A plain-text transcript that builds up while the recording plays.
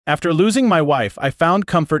After losing my wife, I found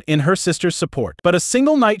comfort in her sister's support. But a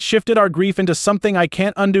single night shifted our grief into something I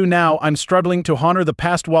can't undo now. I'm struggling to honor the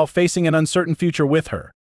past while facing an uncertain future with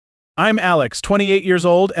her. I'm Alex, 28 years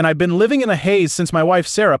old, and I've been living in a haze since my wife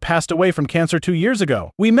Sarah passed away from cancer 2 years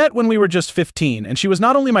ago. We met when we were just 15, and she was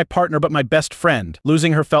not only my partner but my best friend.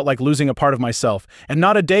 Losing her felt like losing a part of myself, and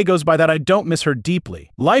not a day goes by that I don't miss her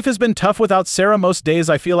deeply. Life has been tough without Sarah. Most days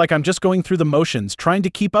I feel like I'm just going through the motions, trying to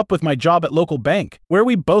keep up with my job at local bank, where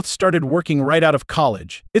we both started working right out of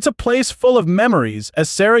college. It's a place full of memories, as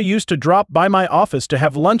Sarah used to drop by my office to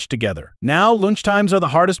have lunch together. Now, lunchtimes are the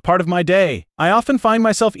hardest part of my day. I often find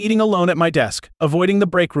myself eating alone at my desk, avoiding the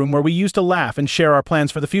break room where we used to laugh and share our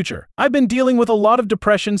plans for the future. I've been dealing with a lot of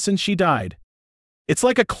depression since she died. It's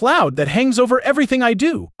like a cloud that hangs over everything I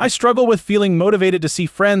do. I struggle with feeling motivated to see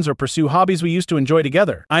friends or pursue hobbies we used to enjoy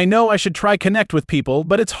together. I know I should try connect with people,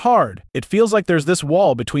 but it's hard. It feels like there's this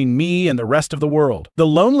wall between me and the rest of the world. The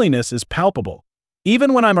loneliness is palpable.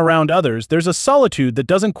 Even when I'm around others, there's a solitude that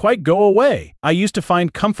doesn't quite go away. I used to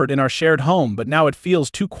find comfort in our shared home, but now it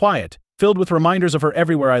feels too quiet, filled with reminders of her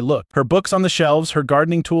everywhere I look. Her books on the shelves, her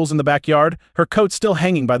gardening tools in the backyard, her coat still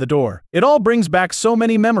hanging by the door. It all brings back so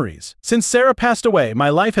many memories. Since Sarah passed away,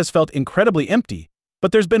 my life has felt incredibly empty,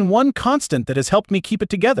 but there's been one constant that has helped me keep it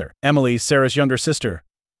together. Emily, Sarah's younger sister.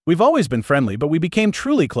 We've always been friendly, but we became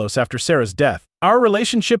truly close after Sarah's death. Our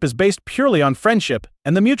relationship is based purely on friendship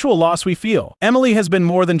and the mutual loss we feel. Emily has been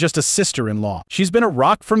more than just a sister-in-law. She's been a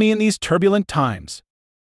rock for me in these turbulent times.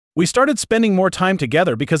 We started spending more time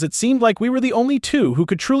together because it seemed like we were the only two who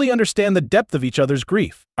could truly understand the depth of each other's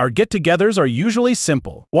grief. Our get-togethers are usually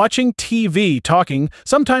simple. Watching TV, talking,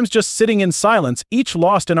 sometimes just sitting in silence, each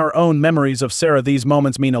lost in our own memories of Sarah. These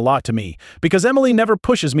moments mean a lot to me, because Emily never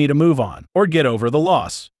pushes me to move on or get over the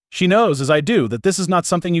loss. She knows, as I do, that this is not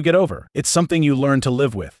something you get over. It's something you learn to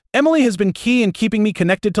live with. Emily has been key in keeping me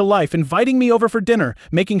connected to life, inviting me over for dinner,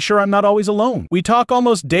 making sure I'm not always alone. We talk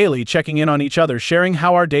almost daily, checking in on each other, sharing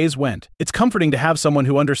how our days went. It's comforting to have someone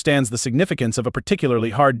who understands the significance of a particularly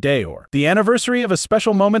hard day or the anniversary of a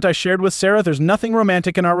special moment I shared with Sarah. There's nothing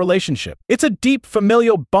romantic in our relationship. It's a deep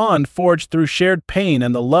familial bond forged through shared pain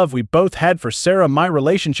and the love we both had for Sarah. My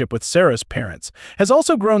relationship with Sarah's parents has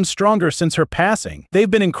also grown stronger since her passing.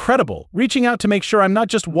 They've been incredible, reaching out to make sure I'm not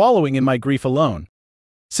just wallowing in my grief alone.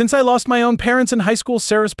 Since I lost my own parents in high school,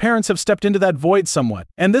 Sarah's parents have stepped into that void somewhat,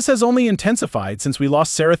 and this has only intensified since we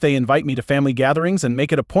lost Sarah. They invite me to family gatherings and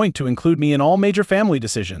make it a point to include me in all major family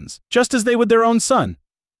decisions, just as they would their own son.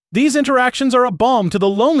 These interactions are a balm to the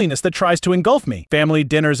loneliness that tries to engulf me. Family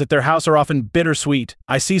dinners at their house are often bittersweet.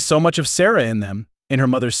 I see so much of Sarah in them, in her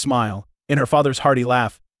mother's smile, in her father's hearty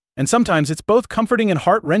laugh, and sometimes it's both comforting and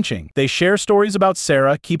heart-wrenching. They share stories about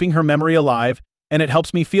Sarah, keeping her memory alive, and it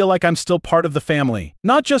helps me feel like I'm still part of the family,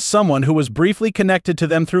 not just someone who was briefly connected to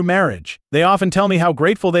them through marriage. They often tell me how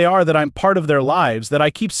grateful they are that I'm part of their lives, that I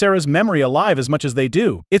keep Sarah's memory alive as much as they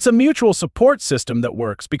do. It's a mutual support system that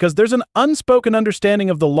works because there's an unspoken understanding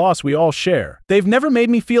of the loss we all share. They've never made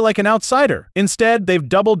me feel like an outsider. Instead, they've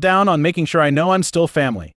doubled down on making sure I know I'm still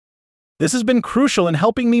family. This has been crucial in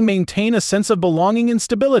helping me maintain a sense of belonging and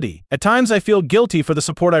stability. At times I feel guilty for the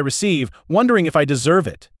support I receive, wondering if I deserve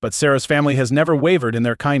it, but Sarah's family has never wavered in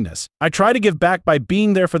their kindness. I try to give back by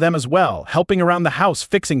being there for them as well, helping around the house,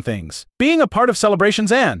 fixing things, being a part of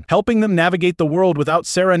celebrations, and helping them navigate the world. Without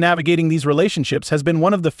Sarah, navigating these relationships has been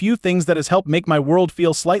one of the few things that has helped make my world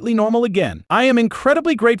feel slightly normal again. I am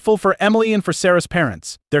incredibly grateful for Emily and for Sarah's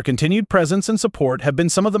parents. Their continued presence and support have been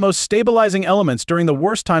some of the most stabilizing elements during the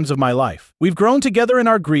worst times of my life. We've grown together in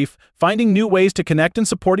our grief, finding new ways to connect and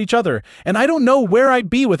support each other, and I don't know where I'd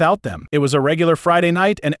be without them. It was a regular Friday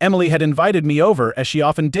night, and Emily had invited me over, as she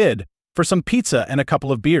often did, for some pizza and a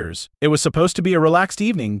couple of beers. It was supposed to be a relaxed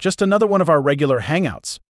evening, just another one of our regular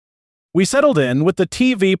hangouts. We settled in, with the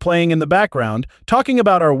TV playing in the background, talking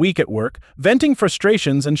about our week at work, venting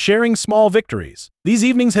frustrations, and sharing small victories. These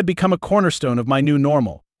evenings had become a cornerstone of my new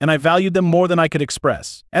normal, and I valued them more than I could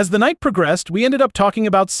express. As the night progressed, we ended up talking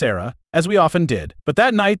about Sarah, as we often did. But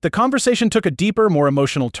that night, the conversation took a deeper, more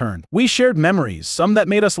emotional turn. We shared memories, some that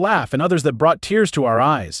made us laugh and others that brought tears to our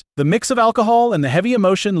eyes. The mix of alcohol and the heavy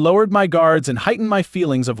emotion lowered my guards and heightened my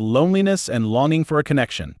feelings of loneliness and longing for a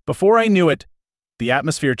connection. Before I knew it, the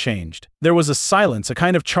atmosphere changed. There was a silence, a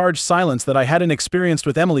kind of charged silence that I hadn't experienced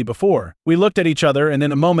with Emily before. We looked at each other, and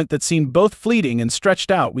in a moment that seemed both fleeting and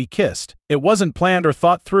stretched out, we kissed. It wasn't planned or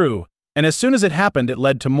thought through, and as soon as it happened, it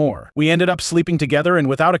led to more. We ended up sleeping together and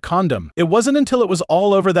without a condom. It wasn't until it was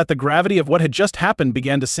all over that the gravity of what had just happened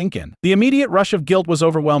began to sink in. The immediate rush of guilt was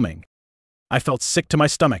overwhelming. I felt sick to my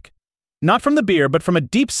stomach. Not from the beer, but from a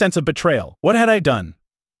deep sense of betrayal. What had I done?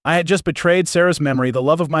 I had just betrayed Sarah's memory, the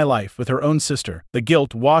love of my life, with her own sister. The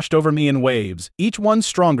guilt washed over me in waves, each one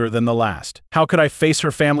stronger than the last. How could I face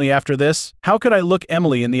her family after this? How could I look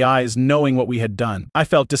Emily in the eyes knowing what we had done? I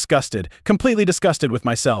felt disgusted, completely disgusted with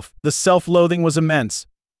myself. The self-loathing was immense.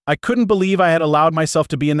 I couldn't believe I had allowed myself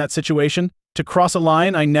to be in that situation, to cross a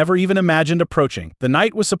line I never even imagined approaching. The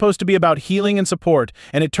night was supposed to be about healing and support,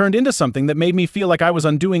 and it turned into something that made me feel like I was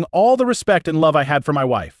undoing all the respect and love I had for my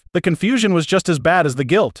wife. The confusion was just as bad as the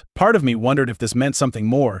guilt. Part of me wondered if this meant something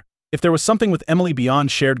more, if there was something with Emily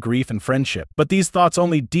beyond shared grief and friendship. But these thoughts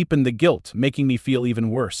only deepened the guilt, making me feel even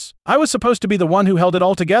worse. I was supposed to be the one who held it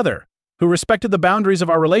all together, who respected the boundaries of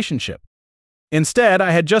our relationship. Instead,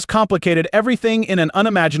 I had just complicated everything in an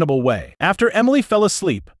unimaginable way. After Emily fell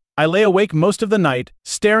asleep, I lay awake most of the night,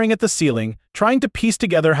 staring at the ceiling, trying to piece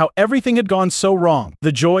together how everything had gone so wrong.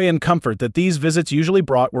 The joy and comfort that these visits usually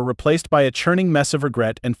brought were replaced by a churning mess of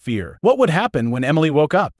regret and fear. What would happen when Emily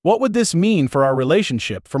woke up? What would this mean for our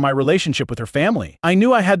relationship, for my relationship with her family? I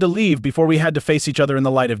knew I had to leave before we had to face each other in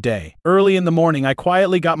the light of day. Early in the morning, I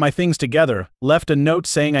quietly got my things together, left a note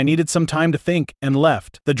saying I needed some time to think, and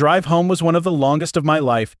left. The drive home was one of the longest of my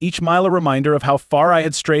life, each mile a reminder of how far I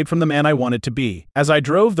had strayed from the man I wanted to be. As I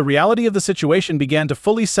drove, the reality of the situation began to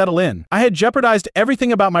fully settle in. I had jeopardized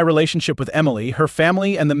everything about my relationship with Emily, her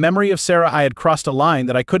family, and the memory of Sarah. I had crossed a line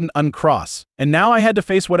that I couldn't uncross, and now I had to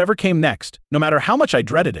face whatever came next, no matter how much I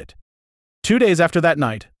dreaded it. 2 days after that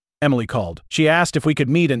night, Emily called. She asked if we could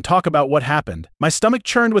meet and talk about what happened. My stomach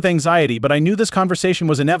churned with anxiety, but I knew this conversation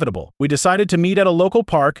was inevitable. We decided to meet at a local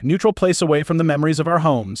park, neutral place away from the memories of our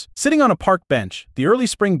homes. Sitting on a park bench, the early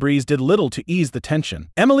spring breeze did little to ease the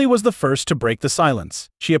tension. Emily was the first to break the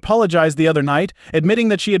silence. She apologized the other night, admitting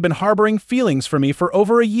that she had been harboring feelings for me for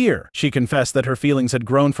over a year. She confessed that her feelings had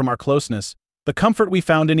grown from our closeness, the comfort we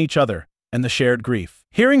found in each other, and the shared grief.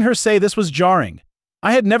 Hearing her say this was jarring.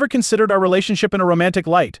 I had never considered our relationship in a romantic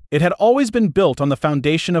light. It had always been built on the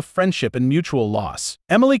foundation of friendship and mutual loss.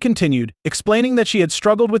 Emily continued, explaining that she had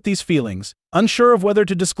struggled with these feelings, unsure of whether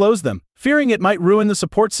to disclose them, fearing it might ruin the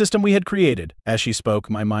support system we had created. As she spoke,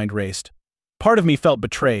 my mind raced. Part of me felt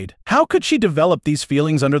betrayed. How could she develop these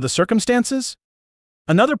feelings under the circumstances?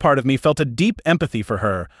 Another part of me felt a deep empathy for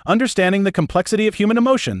her, understanding the complexity of human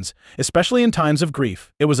emotions, especially in times of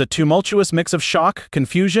grief. It was a tumultuous mix of shock,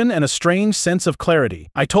 confusion, and a strange sense of clarity.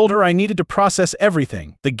 I told her I needed to process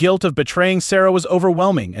everything. The guilt of betraying Sarah was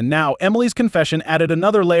overwhelming, and now Emily's confession added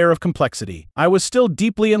another layer of complexity. I was still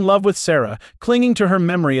deeply in love with Sarah, clinging to her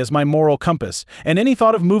memory as my moral compass, and any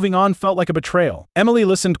thought of moving on felt like a betrayal. Emily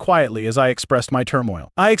listened quietly as I expressed my turmoil.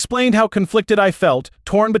 I explained how conflicted I felt,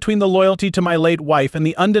 torn between the loyalty to my late wife and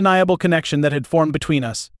the undeniable connection that had formed between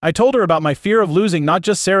us. I told her about my fear of losing not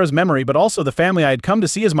just Sarah's memory but also the family I had come to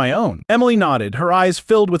see as my own. Emily nodded, her eyes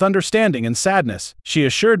filled with understanding and sadness. She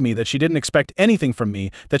assured me that she didn't expect anything from me,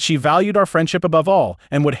 that she valued our friendship above all,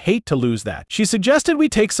 and would hate to lose that. She suggested we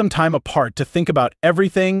take some time apart to think about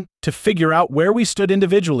everything, to figure out where we stood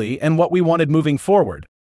individually and what we wanted moving forward.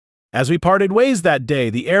 As we parted ways that day,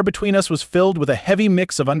 the air between us was filled with a heavy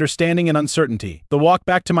mix of understanding and uncertainty. The walk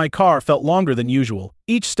back to my car felt longer than usual,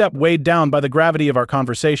 each step weighed down by the gravity of our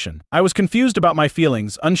conversation. I was confused about my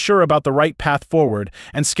feelings, unsure about the right path forward,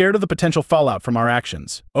 and scared of the potential fallout from our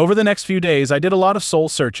actions. Over the next few days, I did a lot of soul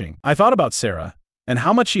searching. I thought about Sarah, and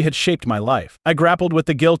how much she had shaped my life. I grappled with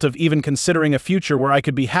the guilt of even considering a future where I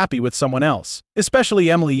could be happy with someone else. Especially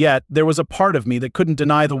Emily, yet there was a part of me that couldn't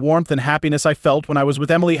deny the warmth and happiness I felt when I was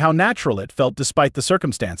with Emily, how natural it felt despite the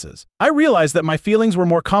circumstances. I realized that my feelings were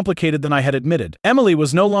more complicated than I had admitted. Emily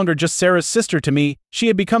was no longer just Sarah's sister to me, she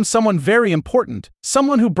had become someone very important,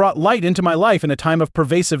 someone who brought light into my life in a time of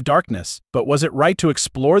pervasive darkness. But was it right to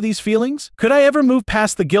explore these feelings? Could I ever move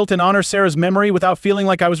past the guilt and honor Sarah's memory without feeling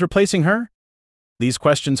like I was replacing her? These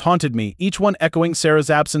questions haunted me, each one echoing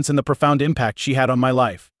Sarah's absence and the profound impact she had on my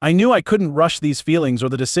life. I knew I couldn't rush these feelings or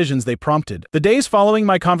the decisions they prompted. The days following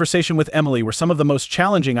my conversation with Emily were some of the most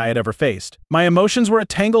challenging I had ever faced. My emotions were a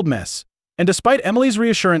tangled mess, and despite Emily's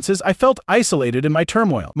reassurances, I felt isolated in my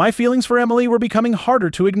turmoil. My feelings for Emily were becoming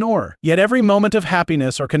harder to ignore. Yet every moment of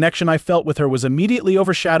happiness or connection I felt with her was immediately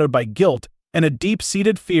overshadowed by guilt and a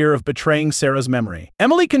deep-seated fear of betraying Sarah's memory.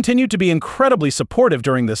 Emily continued to be incredibly supportive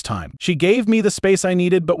during this time. She gave me the space I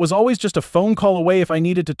needed, but was always just a phone call away if I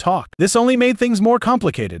needed to talk. This only made things more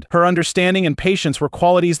complicated. Her understanding and patience were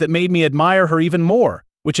qualities that made me admire her even more,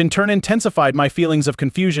 which in turn intensified my feelings of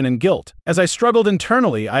confusion and guilt. As I struggled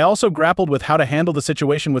internally, I also grappled with how to handle the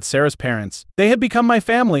situation with Sarah's parents. They had become my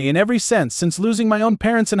family in every sense since losing my own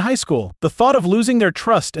parents in high school. The thought of losing their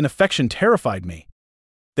trust and affection terrified me.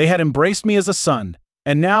 They had embraced me as a son,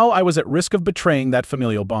 And now I was at risk of betraying that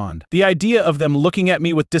familial bond. The idea of them looking at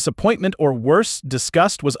me with disappointment or worse,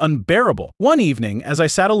 disgust was unbearable. One evening, as I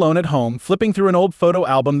sat alone at home, flipping through an old photo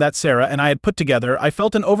album that Sarah and I had put together, I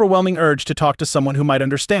felt an overwhelming urge to talk to someone who might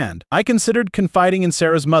understand. I considered confiding in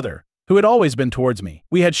Sarah's mother, who had always been towards me.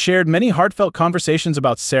 We had shared many heartfelt conversations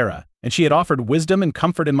about Sarah, and she had offered wisdom and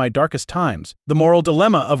comfort in my darkest times. The moral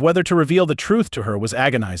dilemma of whether to reveal the truth to her was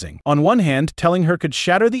agonizing. On one hand, telling her could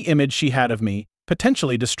shatter the image she had of me,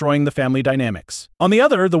 potentially destroying the family dynamics. On the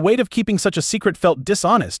other, the weight of keeping such a secret felt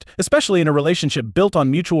dishonest, especially in a relationship built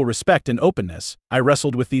on mutual respect and openness. I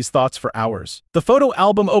wrestled with these thoughts for hours. The photo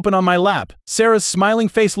album open on my lap, Sarah's smiling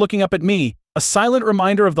face looking up at me, a silent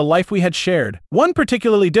reminder of the life we had shared. One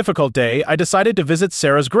particularly difficult day, I decided to visit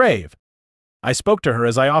Sarah's grave. I spoke to her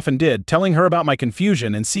as I often did, telling her about my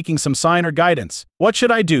confusion and seeking some sign or guidance. "What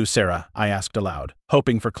should I do, Sarah?" I asked aloud,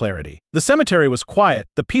 hoping for clarity. The cemetery was quiet,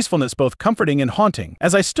 the peacefulness both comforting and haunting.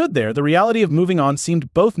 As I stood there, the reality of moving on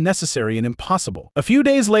seemed both necessary and impossible. A few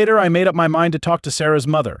days later, I made up my mind to talk to Sarah's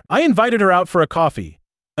mother. I invited her out for a coffee,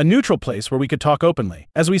 a neutral place where we could talk openly.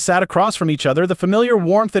 As we sat across from each other, the familiar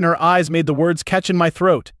warmth in her eyes made the words catch in my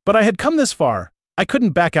throat. But I had come this far. I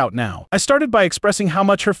couldn't back out now. I started by expressing how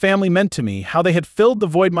much her family meant to me, how they had filled the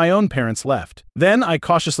void my own parents left. Then I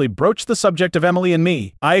cautiously broached the subject of Emily and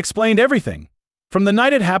me. I explained everything, from the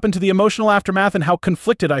night it happened to the emotional aftermath and how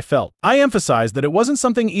conflicted I felt. I emphasized that it wasn't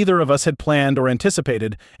something either of us had planned or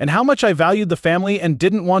anticipated, and how much I valued the family and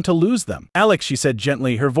didn't want to lose them. "Alex," she said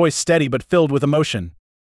gently, her voice steady but filled with emotion,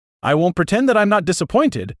 "I won't pretend that I'm not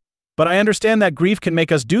disappointed, but I understand that grief can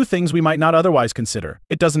make us do things we might not otherwise consider.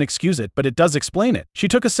 It doesn't excuse it, but it does explain it." She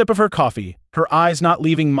took a sip of her coffee, her eyes not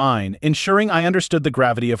leaving mine, ensuring I understood the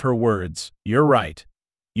gravity of her words. "You're right.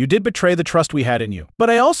 You did betray the trust we had in you. But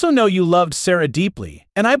I also know you loved Sarah deeply,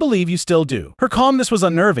 and I believe you still do." Her calmness was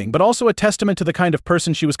unnerving, but also a testament to the kind of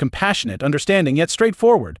person she was: compassionate, understanding, yet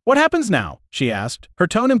straightforward. "What happens now?" she asked, her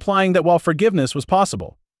tone implying that while forgiveness was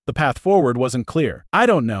possible, the path forward wasn't clear. "I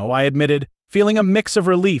don't know," I admitted, feeling a mix of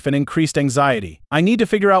relief and increased anxiety. "I need to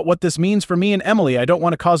figure out what this means for me and Emily. I don't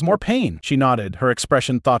want to cause more pain." She nodded, her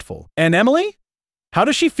expression thoughtful. "And Emily? How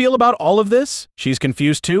does she feel about all of this?" "She's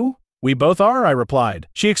confused too." "We both are," I replied.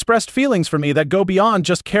 "She expressed feelings for me that go beyond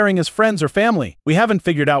just caring as friends or family. We haven't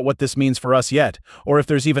figured out what this means for us yet, or if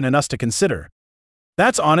there's even an us to consider."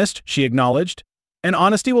 "That's honest," she acknowledged. "And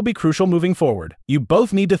honesty will be crucial moving forward. You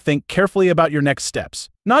both need to think carefully about your next steps.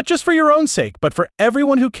 Not just for your own sake, but for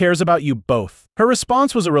everyone who cares about you both." Her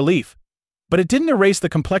response was a relief, but it didn't erase the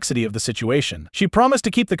complexity of the situation. She promised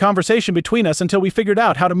to keep the conversation between us until we figured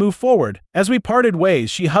out how to move forward. As we parted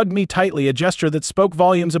ways, she hugged me tightly, a gesture that spoke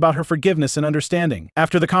volumes about her forgiveness and understanding.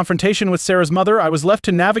 After the confrontation with Sarah's mother, I was left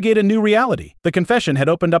to navigate a new reality. The confession had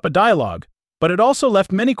opened up a dialogue, but it also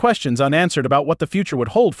left many questions unanswered about what the future would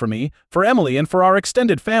hold for me, for Emily, and for our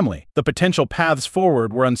extended family. The potential paths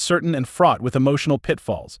forward were uncertain and fraught with emotional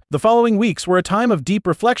pitfalls. The following weeks were a time of deep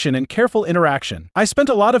reflection and careful interaction. I spent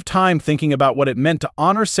a lot of time thinking about what it meant to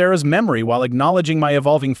honor Sarah's memory while acknowledging my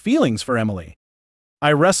evolving feelings for Emily.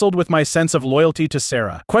 I wrestled with my sense of loyalty to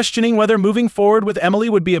Sarah, questioning whether moving forward with Emily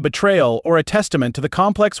would be a betrayal or a testament to the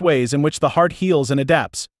complex ways in which the heart heals and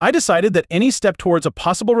adapts. I decided that any step towards a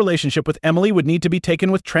possible relationship with Emily would need to be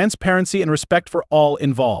taken with transparency and respect for all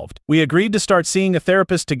involved. We agreed to start seeing a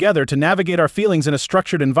therapist together to navigate our feelings in a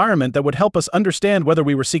structured environment that would help us understand whether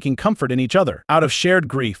we were seeking comfort in each other, out of shared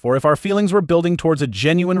grief, or if our feelings were building towards a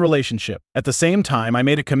genuine relationship. At the same time, I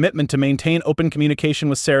made a commitment to maintain open communication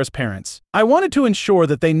with Sarah's parents. I wanted to ensure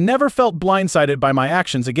that they never felt blindsided by my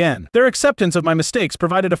actions again. Their acceptance of my mistakes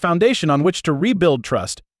provided a foundation on which to rebuild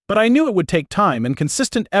trust, but I knew it would take time and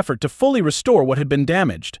consistent effort to fully restore what had been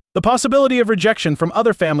damaged. The possibility of rejection from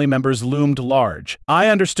other family members loomed large. I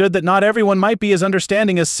understood that not everyone might be as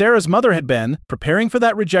understanding as Sarah's mother had been. Preparing for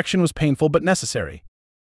that rejection was painful but necessary.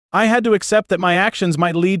 I had to accept that my actions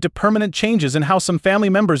might lead to permanent changes in how some family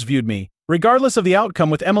members viewed me, regardless of the outcome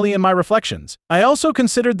with Emily and my reflections. I also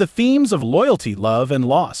considered the themes of loyalty, love, and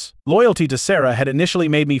loss. Loyalty to Sarah had initially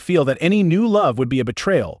made me feel that any new love would be a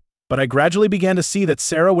betrayal, but I gradually began to see that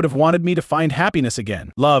Sarah would have wanted me to find happiness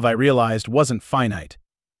again. Love, I realized, wasn't finite.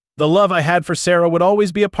 The love I had for Sarah would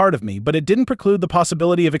always be a part of me, but it didn't preclude the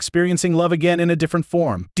possibility of experiencing love again in a different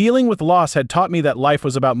form. Dealing with loss had taught me that life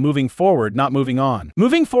was about moving forward, not moving on.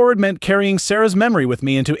 Moving forward meant carrying Sarah's memory with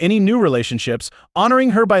me into any new relationships,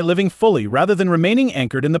 honoring her by living fully rather than remaining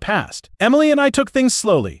anchored in the past. Emily and I took things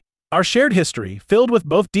slowly. Our shared history, filled with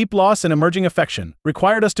both deep loss and emerging affection,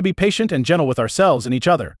 required us to be patient and gentle with ourselves and each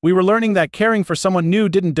other. We were learning that caring for someone new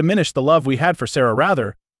didn't diminish the love we had for Sarah,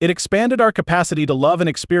 rather, it expanded our capacity to love and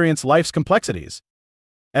experience life's complexities.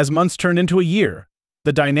 As months turned into a year,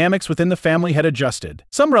 The dynamics within the family had adjusted.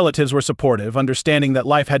 Some relatives were supportive, understanding that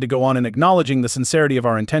life had to go on and acknowledging the sincerity of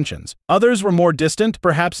our intentions. Others were more distant,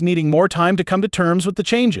 perhaps needing more time to come to terms with the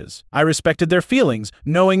changes. I respected their feelings,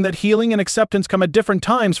 knowing that healing and acceptance come at different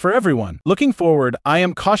times for everyone. Looking forward, I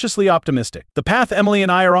am cautiously optimistic. The path Emily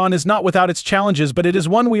and I are on is not without its challenges, but it is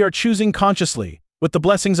one we are choosing consciously, with the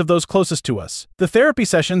blessings of those closest to us. The therapy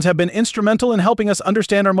sessions have been instrumental in helping us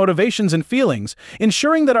understand our motivations and feelings,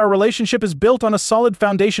 ensuring that our relationship is built on a solid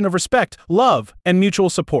foundation of respect, love, and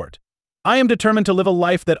mutual support. I am determined to live a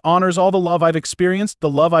life that honors all the love I've experienced, the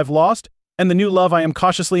love I've lost, and the new love I am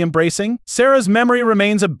cautiously embracing. Sarah's memory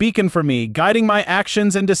remains a beacon for me, guiding my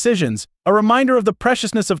actions and decisions, a reminder of the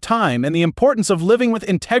preciousness of time and the importance of living with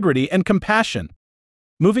integrity and compassion.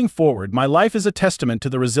 Moving forward, my life is a testament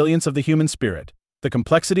to the resilience of the human spirit, the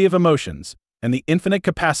complexity of emotions, and the infinite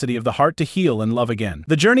capacity of the heart to heal and love again.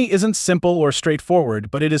 The journey isn't simple or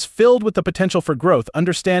straightforward, but it is filled with the potential for growth,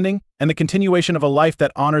 understanding, and the continuation of a life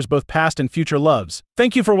that honors both past and future loves.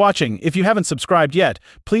 Thank you for watching. If you haven't subscribed yet,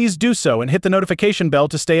 please do so and hit the notification bell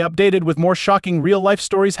to stay updated with more shocking real-life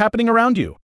stories happening around you.